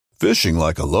Fishing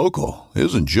like a local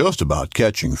isn't just about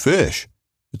catching fish.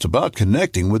 It's about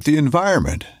connecting with the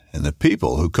environment and the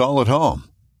people who call it home.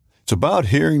 It's about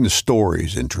hearing the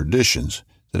stories and traditions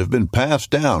that have been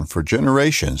passed down for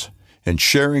generations and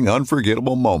sharing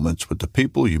unforgettable moments with the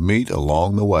people you meet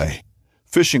along the way.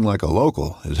 Fishing like a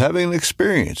local is having an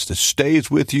experience that stays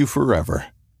with you forever.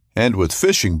 And with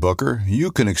Fishing Booker,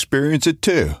 you can experience it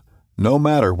too, no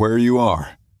matter where you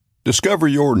are. Discover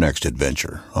your next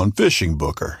adventure on Fishing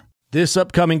Booker. This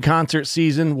upcoming concert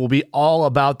season will be all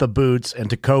about the boots, and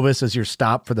Tecovas is your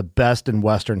stop for the best in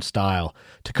Western style.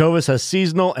 Tecovas has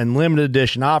seasonal and limited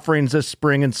edition offerings this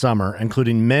spring and summer,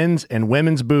 including men's and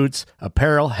women's boots,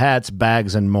 apparel, hats,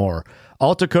 bags, and more.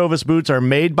 All Tecovas boots are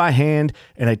made by hand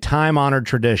in a time-honored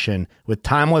tradition with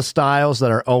timeless styles that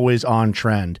are always on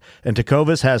trend. And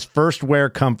Tecovas has first wear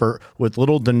comfort with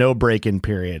little to no break-in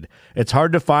period. It's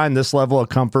hard to find this level of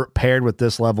comfort paired with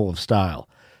this level of style.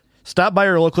 Stop by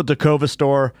your local Tecovas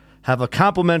store, have a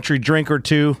complimentary drink or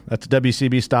two, that's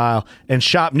WCB style, and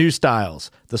shop new styles.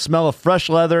 The smell of fresh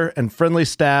leather and friendly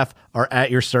staff are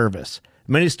at your service.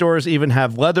 Many stores even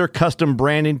have leather custom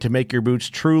branding to make your boots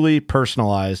truly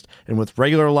personalized. And with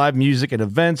regular live music and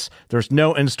events, there's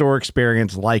no in-store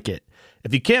experience like it.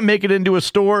 If you can't make it into a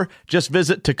store, just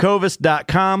visit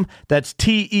tecovas.com. That's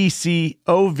TECOVAS.com.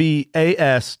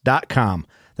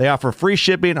 They offer free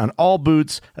shipping on all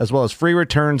boots, as well as free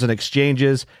returns and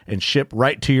exchanges, and ship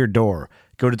right to your door.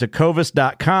 Go to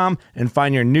tecovas.com and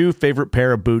find your new favorite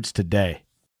pair of boots today.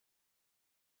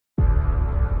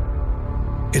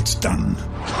 It's done.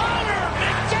 Connor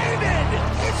McDavid!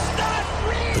 It's not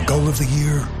real! The goal of the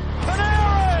year,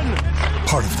 Panarin!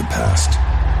 part of the past.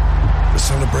 The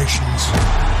celebrations,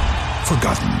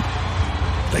 forgotten.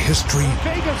 The history,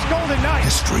 Vegas Golden Knights!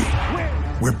 history.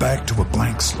 We're back to a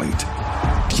blank slate.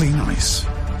 Clean ice.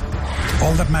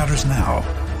 All that matters now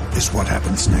is what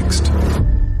happens next.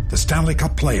 The Stanley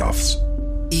Cup playoffs.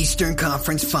 Eastern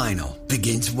Conference Final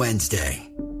begins Wednesday.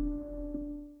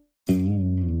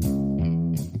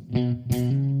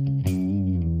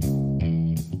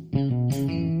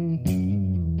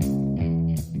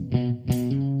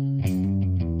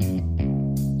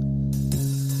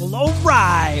 Well, all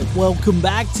right. Welcome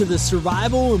back to the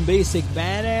Survival and Basic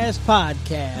Badass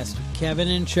Podcast with Kevin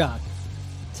and Chuck.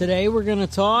 Today we're going to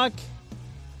talk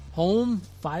home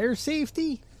fire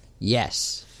safety.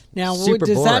 Yes. Now, Super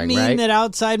does that boring, mean right? that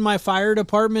outside my fire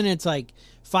department it's like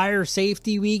Fire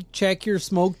Safety Week, check your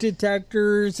smoke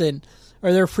detectors, and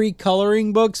are there free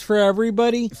coloring books for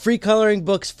everybody? Free coloring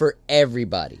books for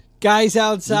everybody. Guys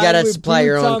outside You gotta with supply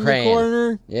your boots own on crayon. the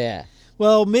corner? Yeah.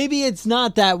 Well, maybe it's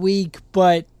not that week,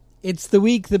 but it's the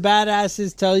week the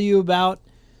badasses tell you about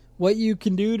what you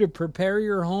can do to prepare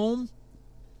your home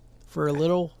for a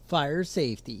little fire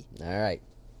safety. All right.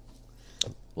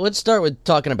 Well, let's start with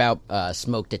talking about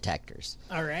smoke detectors.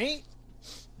 All right.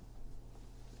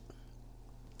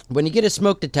 When you get a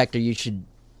smoke detector, you should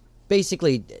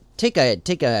basically take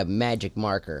a magic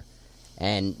marker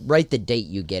and write the date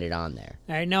you get it on there.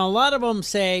 All right. Now, a lot of them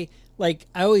say, like,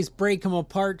 I always break them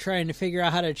apart trying to figure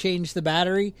out how to change the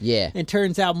battery. Yeah. And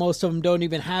turns out most of them don't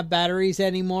even have batteries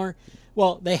anymore.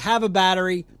 Well, they have a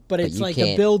battery, but it's you like a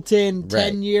can't- built-in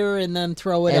Right. 10-year and then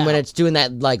throw it out. And when it's doing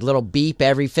that like little beep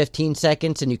every 15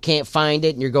 seconds and you can't find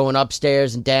it and you're going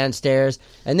upstairs and downstairs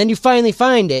and then you finally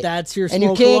find it. That's your And you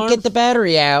smoke can't alarm? get the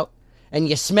battery out and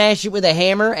you smash it with a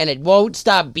hammer and it won't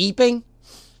stop beeping.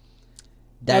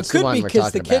 That's it could the one be we're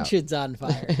because the talking about. kitchen's on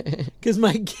fire. Because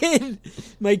my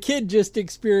kid just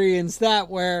experienced that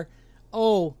where,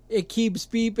 oh, it keeps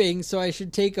beeping, so I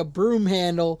should take a broom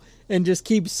handle and just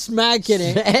keep smacking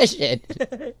it, Smash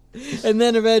it. and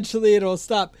then eventually it'll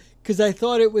stop. Because I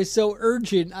thought it was so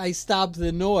urgent, I stopped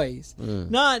the noise.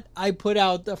 Not I put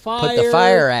out the fire, Put the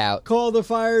fire out. call the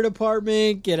fire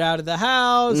department, get out of the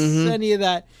house, any of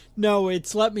that. No,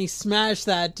 it's let me smash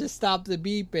that to stop the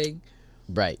beeping.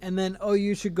 Right. And then, oh,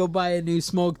 you should go buy a new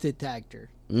smoke detector.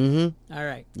 Mm-hmm. All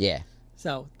right. Yeah.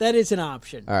 So that is an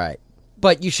option. All right.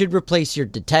 But you should replace your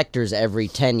detectors every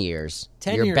 10 years.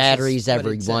 10 your years batteries is what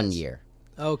every it 1 says. year.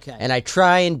 Okay. And I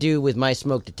try and do with my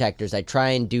smoke detectors, I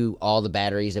try and do all the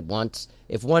batteries at once.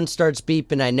 If one starts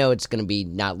beeping, I know it's going to be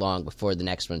not long before the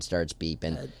next one starts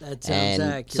beeping. That sounds and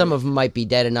accurate. some of them might be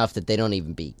dead enough that they don't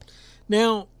even beep.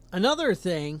 Now, another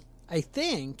thing, I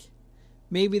think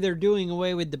maybe they're doing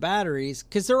away with the batteries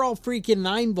because they're all freaking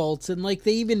 9 volts and like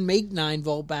they even make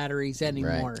 9-volt batteries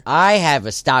anymore. Right. I have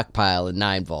a stockpile of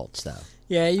 9 volts, though.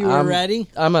 Yeah, you were ready?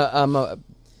 I'm a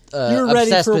You were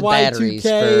ready obsessed for with Y2K batteries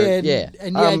and, yeah.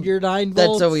 and you had your 9 volts?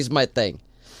 That's always my thing.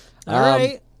 All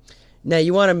right. Now,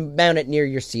 you want to mount it near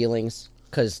your ceilings.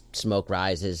 because smoke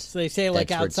rises. So they say like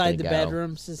That's where it's outside the gonna go.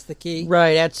 bedrooms is the key.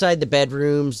 Right outside the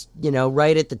bedrooms,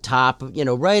 right at the top,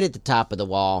 right at the top of the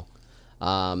wall.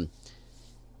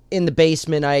 In the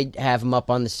basement, I have them up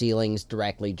on the ceilings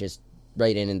directly, just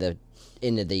right into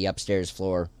the upstairs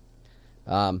floor.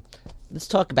 Let's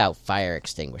talk about fire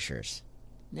extinguishers.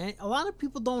 Now, a lot of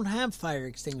people don't have fire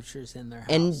extinguishers in their house.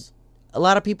 And a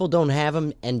lot of people don't have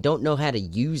them and don't know how to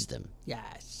use them.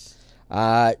 Yes.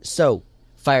 So,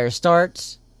 fire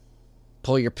starts,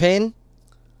 pull your pin,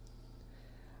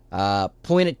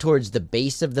 point it towards the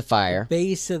base of the fire,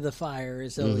 Base of the fire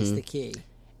is always Mm-hmm. the key.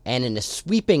 and in a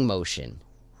sweeping motion,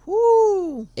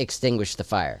 Woo! extinguish the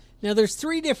fire. Now, there's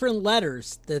 3 different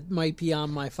letters that might be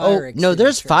on my fire Oh, no,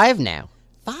 there's extinguisher. 5 now.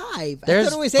 5? There's I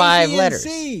thought it was 5 A, B, and letters.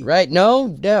 C. Right?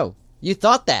 No. You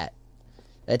thought that.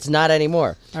 It's not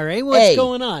anymore. All right, what's A,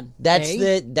 going on? That's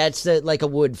A, the like a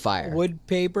wood fire. wood,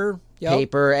 paper. Yep.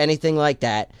 Paper, anything like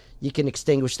that. You can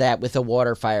extinguish that with a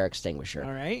water fire extinguisher.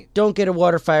 All right. Don't get a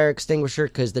water fire extinguisher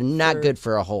because they're not For- good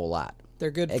for a whole lot.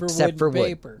 They're good for Except wood for and wood.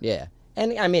 paper. Yeah.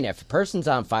 And I mean, if a person's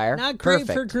on fire, Not great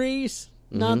perfect. for grease.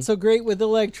 Not so great with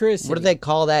electricity. What do they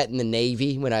call that in the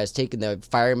Navy when I was taking the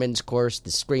fireman's course? The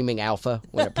screaming alpha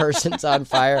when a person's on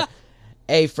fire.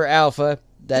 A for alpha.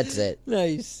 That's it.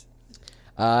 Nice.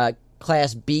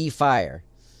 Class B fire.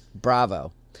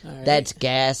 Bravo. All right. That's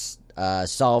gas,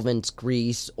 solvents,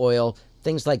 grease, oil,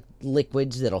 things like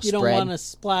liquids that'll You don't spread. want to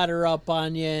splatter up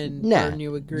on you and No, burn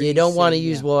you with grease. you don't want to and-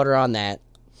 use yeah. water on that.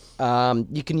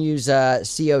 You can use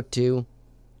CO2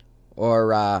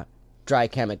 or dry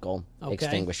chemical Okay.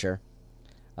 extinguisher.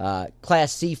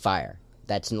 Class C fire.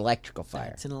 That's an electrical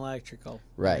fire. It's an electrical.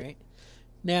 Right. All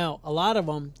Now, a lot of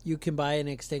them, you can buy an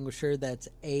extinguisher that's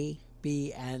A,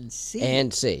 B, and C.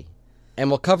 And C. And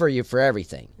we'll cover you for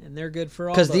everything. And they're good for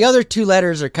all Because the those. other 2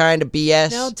 letters are kind of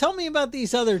BS. Now, tell me about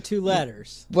these other 2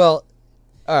 letters. Well,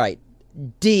 all right.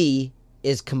 D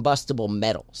is combustible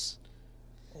metals.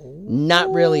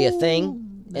 Not really a thing.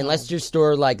 Unless you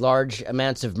store like large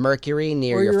amounts of mercury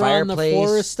near Or your you're on the fireplace.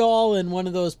 Forrestal and one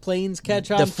of those planes catch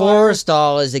on The fire.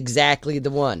 Forrestal is exactly the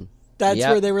one. That's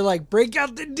Yep. where they were like, break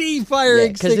out the D fire Yeah,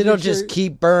 extinguisher. because it'll just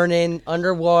keep burning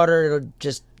underwater.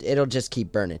 It'll just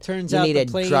keep burning. Turns you out need the a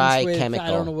planes dry with, chemical.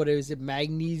 I don't know what it was,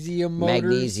 magnesium motors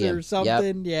Magnesium, or yep.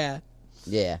 something? Yeah.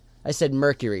 Yeah, I said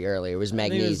mercury earlier. It was I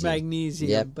think magnesium. it was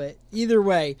magnesium. Yep. But either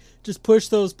way, just push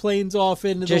those planes off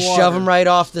into Just the water. shove them right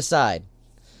off the side.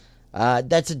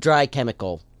 That's a dry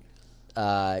chemical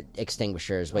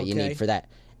extinguisher is what you Okay. need for that.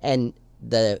 And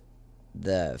the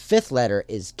 5th letter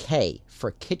is K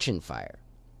for kitchen fire.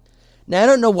 Now I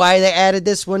don't know why they added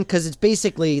this one because it's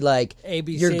basically like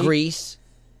ABC. your grease,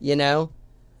 Yeah.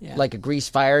 like a grease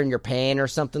fire in your pan or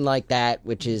something like that,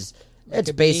 which is it's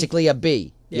a B? basically a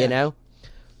B, Yeah.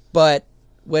 But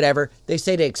whatever. They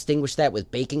say to extinguish that with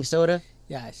baking soda.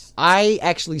 Yes. I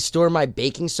actually store my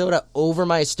baking soda over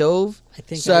my stove, I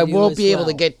think so I I do won't as be able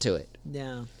to well. get to it.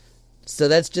 Yeah. So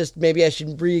that's just maybe I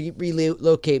should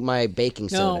relocate my baking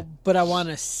soda. No, but I want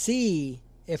to see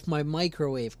if my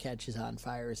microwave catches on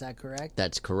fire. Is that correct?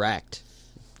 That's correct.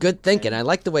 Good thinking. I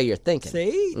like the way you're thinking.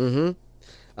 See?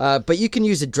 But you can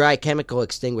use a dry chemical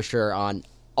extinguisher on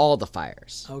all the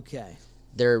fires. Okay.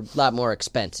 They're a lot more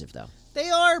expensive though. They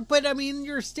are, but I mean,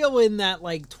 you're still in that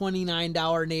like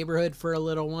 $29 neighborhood for a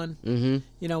little one. Mm-hmm.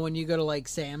 You know, when you go to like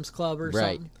Sam's Club or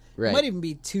Right, something. right. It might even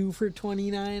be 2 for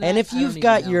 $29. And if I you've don't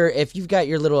got even know.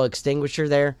 your little extinguisher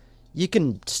there, you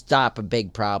can stop a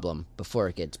big problem before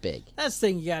it gets big. That's the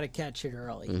thing, you got to catch it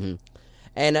early. Mm-hmm.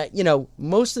 And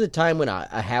most of the time when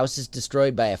a house is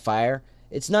destroyed by a fire,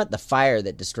 it's not the fire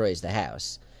that destroys the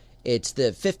house. It's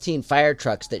the 15 fire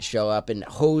trucks that show up and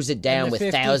hose it down And the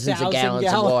with thousands of 50,000 gallons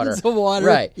gallons of of water.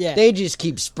 Right. Yeah. They just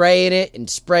keep spraying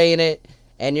it,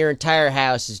 and your entire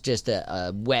house is just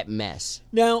a wet mess.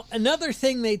 Now, another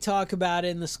thing they talk about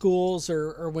in the schools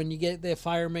or when you get the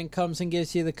fireman comes and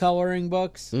gives you the coloring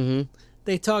books,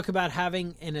 they talk about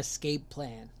having an escape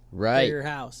plan Right. for your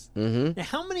house. Now,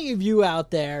 how many of you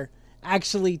out there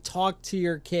actually talk to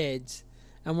your kids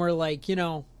and were like,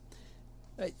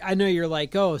 I know you're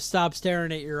like, oh, stop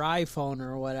staring at your iPhone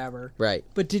or whatever. Right.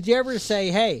 But did you ever say,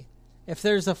 hey, if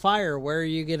there's a fire, where are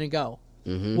you going to go?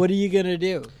 What are you going to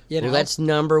do? Well, that's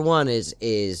number one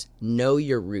is know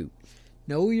your route.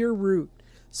 Know your route.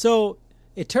 So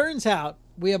it turns out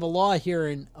we have a law here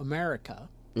in America.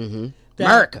 that-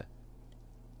 America.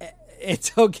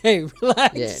 It's okay.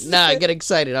 Relax. Yeah. No, I get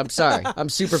excited. I'm sorry. I'm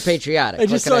super patriotic. I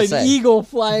just what can saw I an say? eagle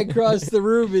fly across the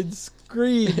room and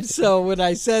scream. So when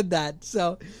I said that,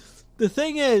 so the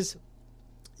thing is,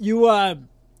 you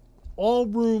all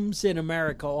rooms in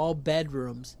America, all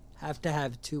bedrooms have to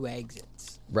have 2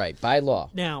 exits. Right, by law.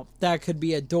 Now, that could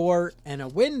be a door and a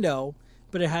window,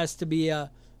 but it has to be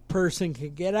a person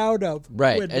can get out of.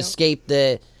 Right, window.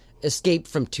 escape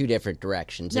from two different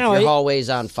directions. No, if your hallway's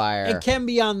on fire. It can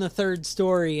be on the third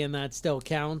story, and that still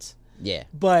counts. Yeah.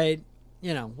 But,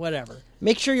 whatever.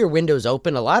 Make sure your window's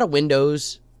open. A lot of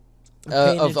windows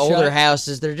of older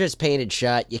houses, they're just painted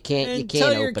shut. You can't And open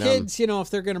tell your them. kids, if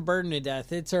they're going to burn to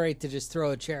death, it's all right to just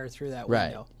throw a chair through that Right.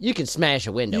 window. You can smash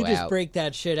a window You just out. break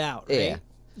that shit out, right? Yeah.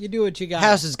 You do what you got.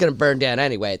 House is going to burn down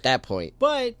anyway at that point.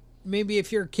 But maybe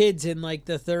if your kid's in, like,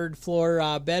 the third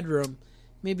floor bedroom,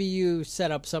 maybe you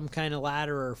set up some kind of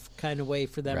ladder or kind of way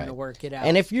for them Right. to work it out.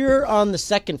 And if you're on the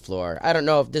second floor, I don't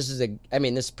know if this is this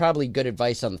is probably good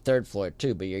advice on the third floor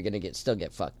too, but you're going to still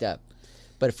get fucked up.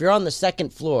 But if you're on the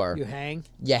second floor, you hang.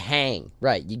 You hang.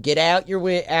 Right. You get out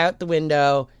out the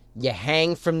window, you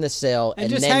hang from the sill, and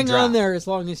just then hang drop. on there as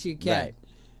long as you can. Right.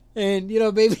 And,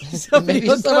 maybe somebody Maybe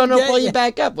will someone come will pull get you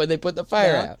back up when they put the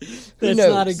fire Yeah. out. Who That's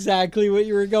knows? not exactly what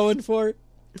you were going for.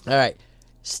 All right.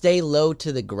 Stay low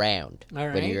to the ground All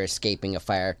when right. you're escaping a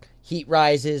fire. Heat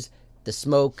rises. The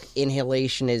smoke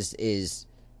inhalation is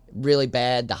really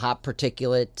bad. The hot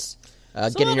particulates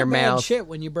It's get a in your lot of bad mouth. shit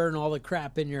when you burn all the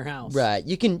crap in your house. Right.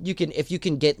 You can if you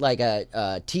can get like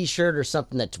a t-shirt or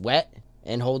something that's wet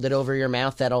and hold it over your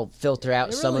mouth, that'll filter out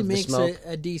It some really of the makes smoke.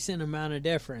 a decent amount of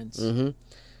difference.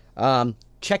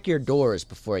 Check your doors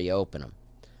before you open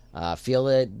them. Feel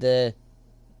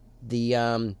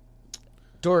the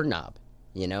doorknob.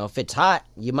 If it's hot,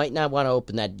 you might not want to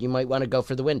open that. You might want to go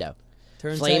for the window.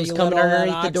 Turns Flames out you coming let all that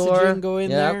underneath the oxygen door. go in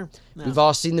Yep. there. No. We've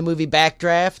all seen the movie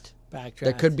Backdraft. Backdraft.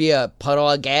 There could be a puddle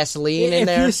of gasoline in if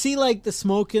there. you see like the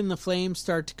smoke and the flames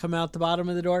start to come out the bottom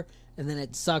of the door, and then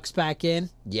it sucks back in.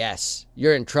 Yes,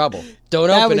 you're in trouble. Don't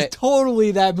That open was it.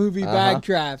 totally that movie Uh-huh.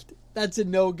 Backdraft. That's a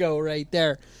no-go right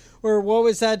there. Or what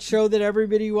was that show that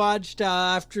everybody watched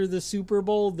after the Super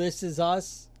Bowl? This Is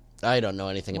Us. I don't know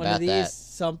anything One about of these, that.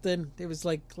 something. It was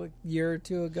like a year or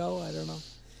two ago. I don't know.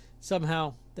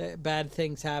 Somehow bad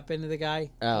things happened to the guy.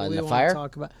 Oh, in we the won't fire?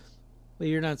 Talk about. Well,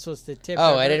 you're not supposed to tip.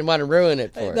 Oh, it, I didn't want to ruin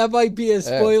it for That might be a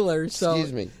spoiler. So,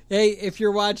 excuse me. Hey, if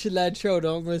you're watching that show,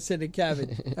 don't listen to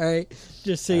Kevin. All right,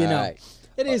 just so you know, right.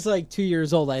 it is like 2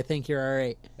 years old. I think you're all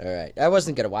right. All right. I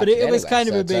wasn't going to watch But it it was anyway, kind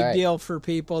of so a it's all big right. deal for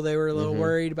people. They were a little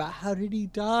worried about how did he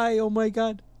die? Oh my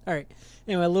god! All right.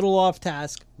 Anyway, a little off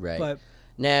task. Right. But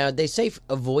Now, they say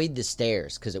avoid the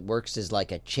stairs because it works as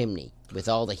like a chimney with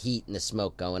all the heat and the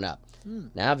smoke going up.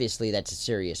 Now, obviously, that's a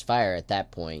serious fire at that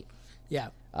point. yeah,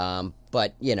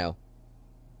 But,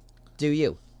 do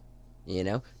you?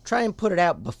 Try and put it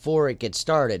out before it gets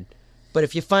started. But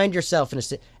if you find yourself in a...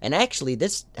 And actually,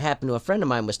 this happened to a friend of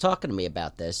mine was talking to me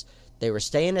about this. They were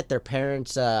staying at their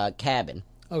parents' cabin.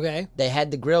 okay. They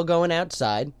had the grill going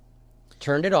outside,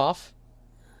 turned it off.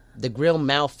 The grill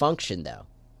malfunctioned, though.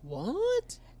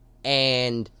 What?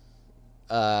 And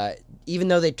even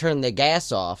though they turned the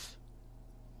gas off,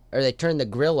 or they turned the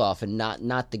grill off and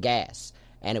not the gas,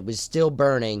 and it was still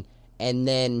burning, and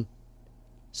then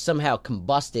somehow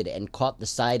combusted and caught the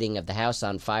siding of the house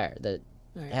on fire.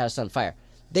 Right. House on fire.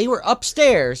 They were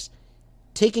upstairs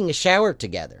taking a shower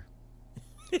together.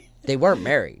 They weren't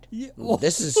married.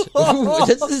 This is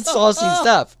saucy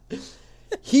stuff.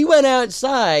 He went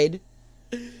outside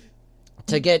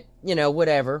to get,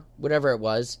 whatever it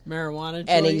was. Marijuana.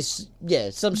 And choice?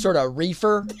 he's, some sort of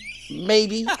reefer,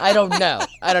 maybe. I don't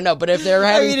know. But if they're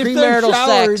having if they're premarital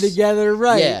showering sex, together,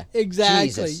 right? yeah, Exactly.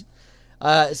 Jesus.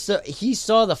 So he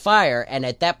saw the fire, and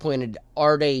at that point, it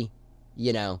already,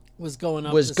 Was going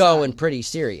up. was the going side. pretty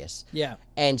serious. Yeah.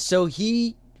 And so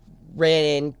he ran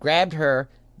in, grabbed her.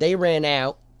 They ran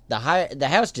out. The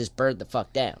house just burned the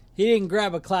fuck down. He didn't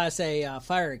grab a Class A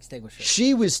fire extinguisher.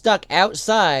 She was stuck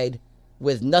outside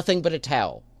with nothing but a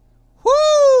towel.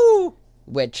 Woo!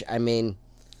 Which,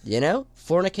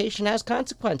 fornication has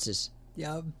consequences.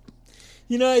 Yep.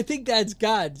 I think that's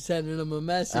God sending him a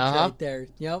message right there.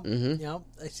 Yep. Yep.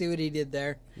 I see what he did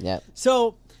there. Yep.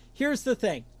 So here's the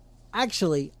thing.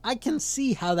 Actually, I can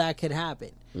see how that could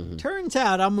happen. Turns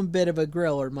out I'm a bit of a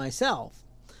griller myself.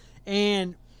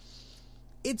 And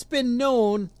it's been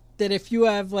known that if you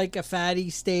have like a fatty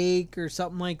steak or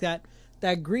something like that,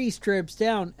 that grease drips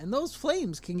down and those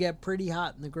flames can get pretty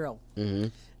hot in the grill. Mm-hmm.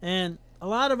 And a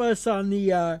lot of us on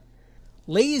the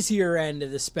lazier end of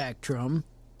the spectrum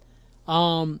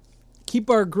keep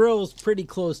our grills pretty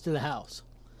close to the house.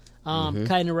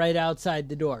 Kind of right outside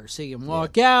the door. So you can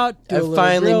walk out, do a I've little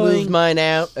finally grilling. moved mine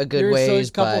out a good Yours ways, is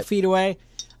a couple but feet away.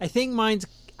 I think mine's...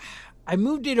 I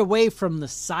moved it away from the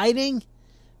siding,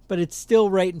 but it's still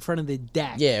right in front of the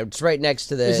deck. yeah, it's right next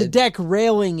to There's a the deck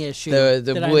railing issue the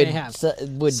that wood I may have.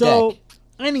 wood So, deck.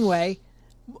 anyway,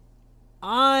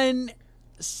 on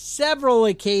several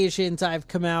occasions, I've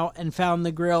come out and found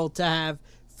the grill to have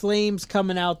flames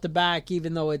coming out the back,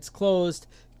 even though it's closed,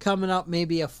 coming up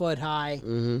maybe a foot high.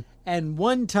 Mm-hmm. And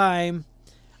one time,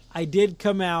 I did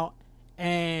come out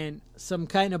and some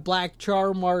kind of black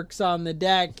char marks on the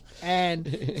deck and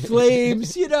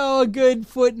flames, a good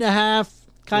 1.5 feet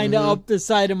kind of up the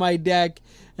side of my deck.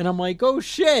 And I'm like, oh,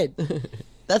 shit.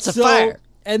 That's a fire.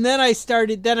 And then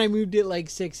I moved it like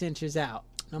 6 inches out.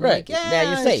 I'm right. like, yeah, now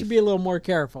you're I safe. should be a little more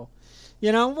careful.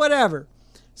 Whatever.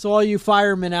 So all you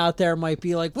firemen out there might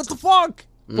be like, what the fuck?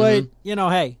 Mm-hmm. But,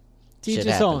 hey, teach Shit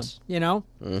his happens. own,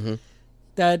 Mm-hmm.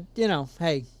 That,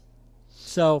 hey.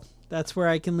 So that's where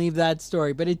I can leave that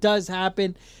story. But it does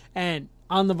happen. And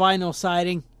on the vinyl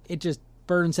siding, it just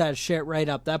burns that shit right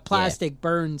up. That plastic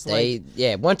burns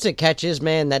once it catches,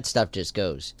 man, that stuff just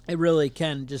goes. It really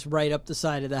can, just right up the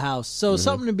side of the house. So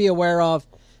something to be aware of.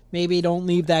 Maybe don't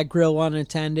leave that grill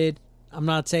unattended. I'm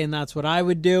not saying that's what I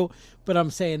would do, but I'm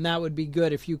saying that would be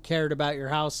good if you cared about your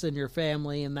house and your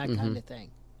family and that kind of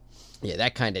thing. Yeah,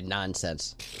 that kind of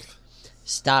nonsense.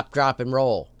 Stop, drop, and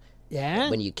roll. Yeah?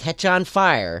 When you catch on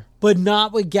fire. But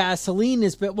not with gasoline.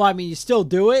 You still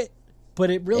do it, but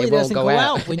it really doesn't go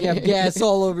out when you have gas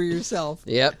all over yourself.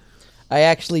 Yep. I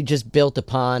actually just built a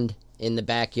pond in the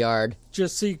backyard.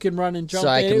 Just so you can run and jump in it.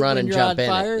 So I can run when and you're jump on in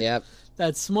fire? it. Yep.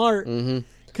 That's smart. Mm-hmm.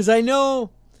 Because I know,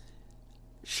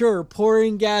 sure,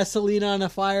 pouring gasoline on a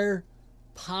fire,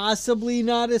 possibly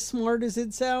not as smart as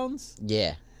it sounds.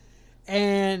 Yeah.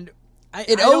 And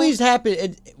it always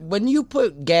happens. When you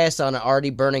put gas on an already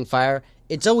burning fire,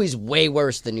 it's always way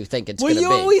worse than you think it's going to be.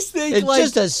 Well, you always think, it's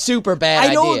just a super bad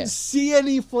idea. I don't see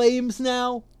any flames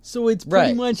now, so it's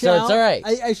pretty much so out. It's all right.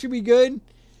 I should be good.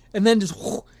 And then just...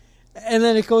 And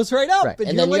then it goes right up. Right.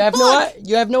 And then like, you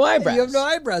have no eyebrows. You have no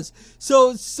eyebrows.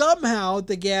 So somehow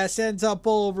the gas ends up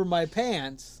all over my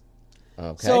pants.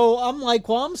 Okay. So I'm like,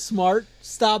 well, I'm smart.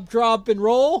 Stop, drop, and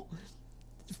roll.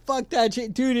 Fuck that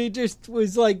shit. Dude, it just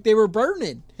was like they were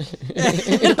burning.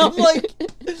 And I'm like...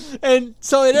 And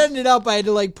so it ended up I had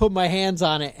to like put my hands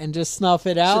on it and just snuff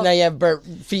it out. So now you have burnt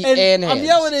feet and hands. I'm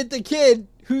yelling at the kid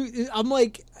who... I'm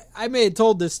like... I may have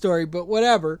told this story, but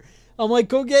whatever. I'm like,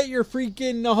 go get your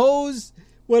freaking hose,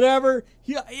 whatever.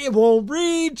 It won't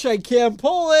reach. I can't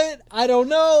pull it. I don't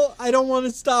know. I don't want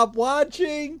to stop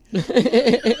watching.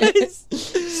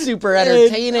 Super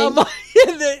entertaining.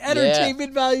 The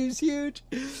entertainment value is huge.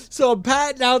 So I'm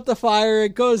patting out the fire.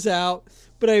 It goes out.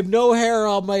 But I have no hair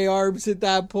on my arms at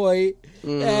that point.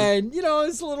 And,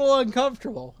 it's a little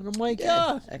uncomfortable. And I'm like,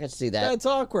 yeah, I can see that. That's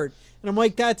awkward. And I'm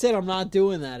like, that's it. I'm not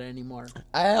doing that anymore.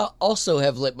 I also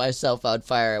have lit myself on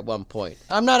fire at one point.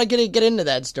 I'm not going to get into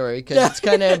that story because it's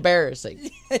kind of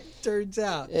embarrassing. It turns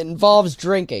out. It involves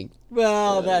drinking.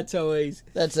 Well, that's always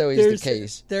the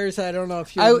case. I don't know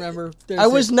if you remember. I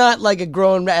was not like a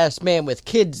grown-ass man with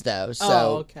kids, though. So.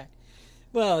 Oh, okay.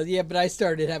 Well, yeah, but I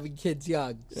started having kids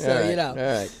young. So, all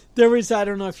right. There was, I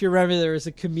don't know if you remember, there was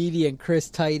a comedian, Chris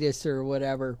Titus or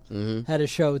whatever, had a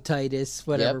show, Titus,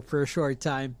 whatever, for a short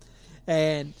time.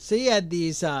 And so he had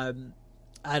these, I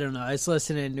don't know, I was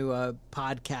listening to a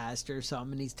podcast or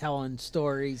something, and he's telling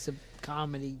stories of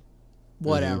comedy,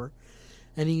 whatever.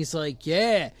 And he's like,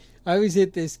 yeah, I was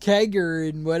at this kegger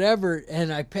and whatever,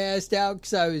 and I passed out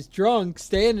because I was drunk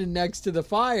standing next to the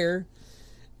fire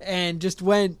and just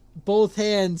went both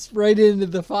hands right into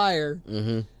the fire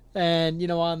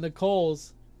and, on the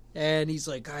coals. And he's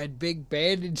like, I had big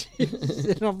bandages.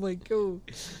 And I'm like, oh.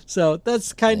 So that's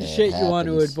the kind of shit you want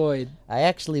to avoid. I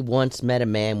actually once met a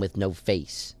man with no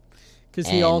face. Because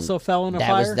he also fell in a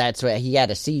fire? That's right. He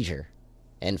had a seizure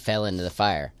and fell into the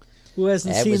fire. Who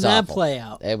hasn't seen that play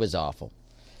out? It was awful.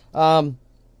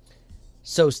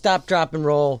 So stop, drop, and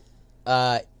roll.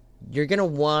 You're going to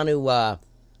want to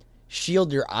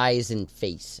shield your eyes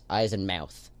and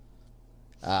mouth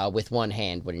with one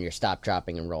hand when you're stop,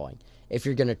 dropping, and rolling. If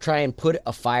you're going to try and put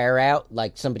a fire out,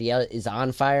 like somebody else is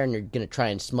on fire and you're going to try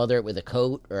and smother it with a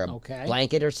coat or a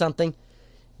blanket or something,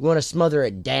 you want to smother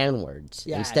it downwards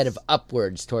instead of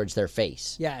upwards towards their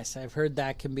face. Yes, I've heard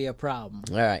that can be a problem.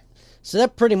 All right. So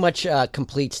that pretty much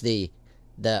completes the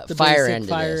fire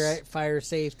end of this. Fire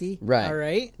safety. Right. All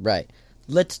right. Right.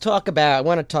 I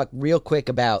want to talk real quick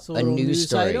about a news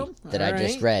story that I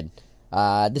just read.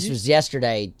 This was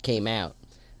yesterday, it came out.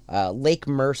 Lake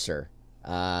Mercer.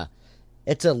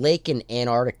 It's a lake in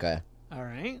Antarctica. All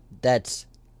right. That's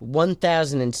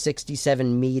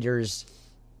 1,067 meters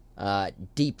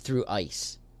deep through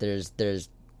ice. There's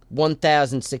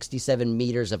 1,067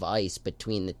 meters of ice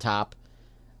between the top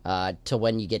to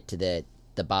when you get to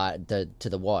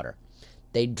the water.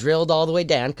 They drilled all the way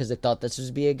down because they thought this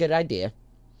would be a good idea.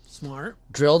 Smart.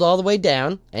 Drilled all the way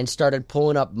down and started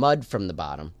pulling up mud from the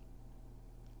bottom.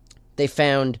 They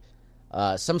found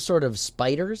some sort of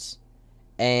spiders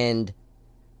and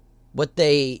what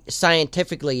they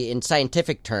scientifically, in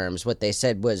scientific terms, what they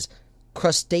said was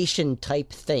crustacean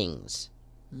type things.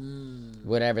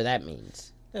 Whatever that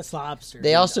means. That's lobster.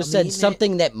 They also I'm said eating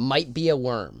something that might be a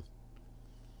worm.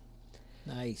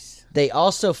 it. Nice. They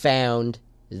also found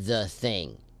the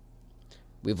Thing.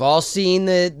 We've all seen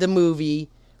the movie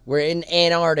where in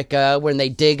Antarctica when they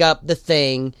dig up the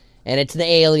Thing and it's an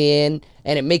alien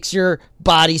and it makes your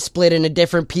body split into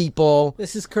different people.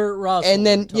 This is Kurt Russell. And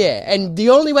then, and the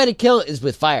only way to kill it is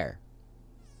with fire.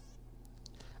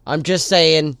 I'm just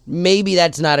saying, maybe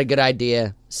that's not a good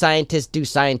idea. Scientists do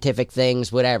scientific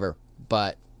things, whatever.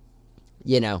 But,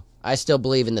 I still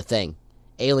believe in the Thing.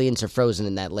 Aliens are frozen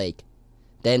in that lake.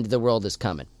 The end of the world is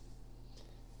coming.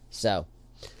 So,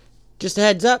 just a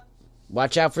heads up.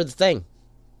 Watch out for the Thing.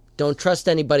 Don't trust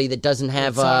anybody that doesn't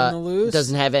have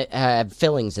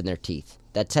fillings in their teeth.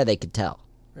 That's how they could tell.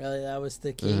 Really, that was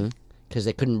the key? Because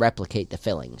they couldn't replicate the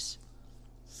fillings.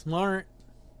 Smart.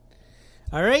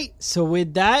 All right, so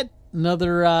with that,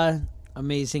 another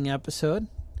amazing episode.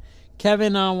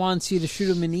 Kevin wants you to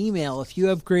shoot him an email. If you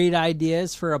have great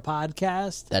ideas for a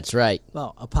podcast. That's right.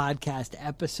 Well, a podcast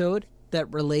episode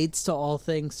that relates to all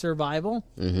things survival.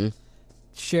 Mm-hmm.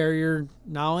 Share your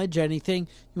knowledge, anything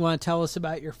you want to tell us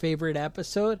about your favorite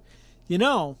episode. In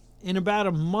about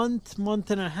a month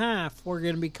and a half, we're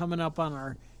going to be coming up on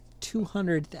our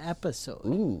 200th episode.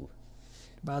 Ooh.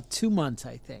 About 2 months,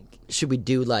 I think. Should we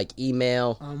do,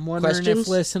 email I'm wondering questions? if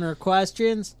listener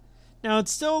questions. Now,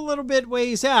 it's still a little bit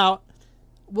ways out.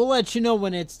 We'll let you know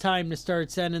when it's time to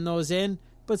start sending those in,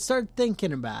 but start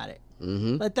thinking about it.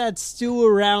 Mm-hmm. Let that stew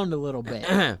around a little bit.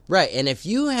 Right, and if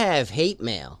you have hate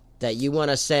mail that you want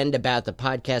to send about the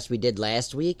podcast we did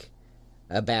last week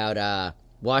about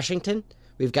Washington,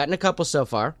 we've gotten a couple so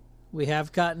far. We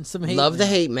have gotten some hate Love mail. the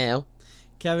hate mail.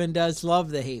 Kevin does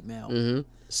love the hate mail. Mm-hmm.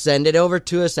 Send it over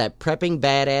to us at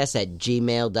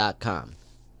preppingbadass@gmail.com.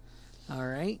 All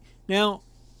right. Now,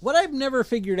 what I've never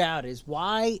figured out is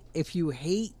why, if you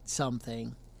hate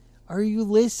something, are you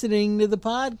listening to the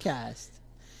podcast?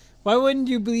 Why wouldn't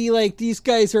you be like, these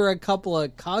guys are a couple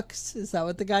of cucks? Is that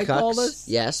what the guy called us?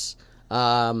 Yes.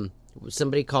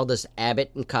 Somebody called us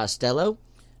Abbott and Costello.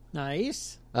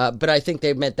 Nice. But I think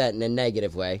they meant that in a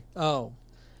negative way.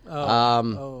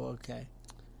 Okay.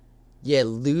 Yeah,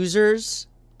 losers.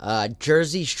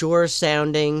 Jersey Shore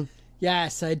sounding.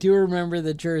 Yes, I do remember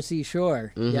the Jersey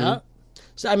Shore. Mm-hmm. Yeah.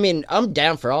 So, I'm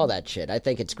down for all that shit. I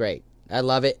think it's great. I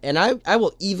love it. And I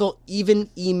will even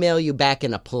email you back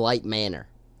in a polite manner.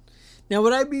 Now,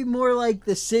 would I be more like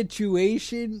The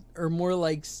Situation or more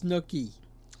like Snooki?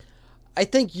 I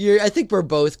think we're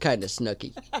both kind of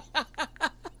snooky.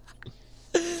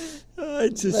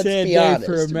 It's a Let's sad be day honest.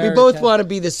 for America. We both want to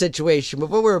be the Situation, but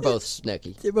we're both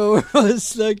snooky. But we're both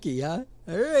Snooki, huh?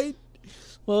 All right.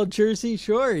 Well, Jersey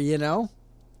Shore,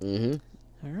 Mm-hmm. All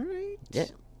right. Yeah.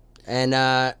 And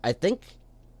I think,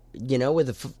 with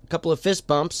a couple of fist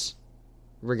bumps,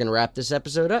 we're going to wrap this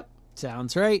episode up.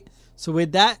 Sounds right. So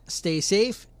with that, stay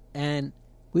safe, and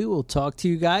we will talk to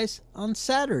you guys on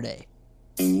Saturday.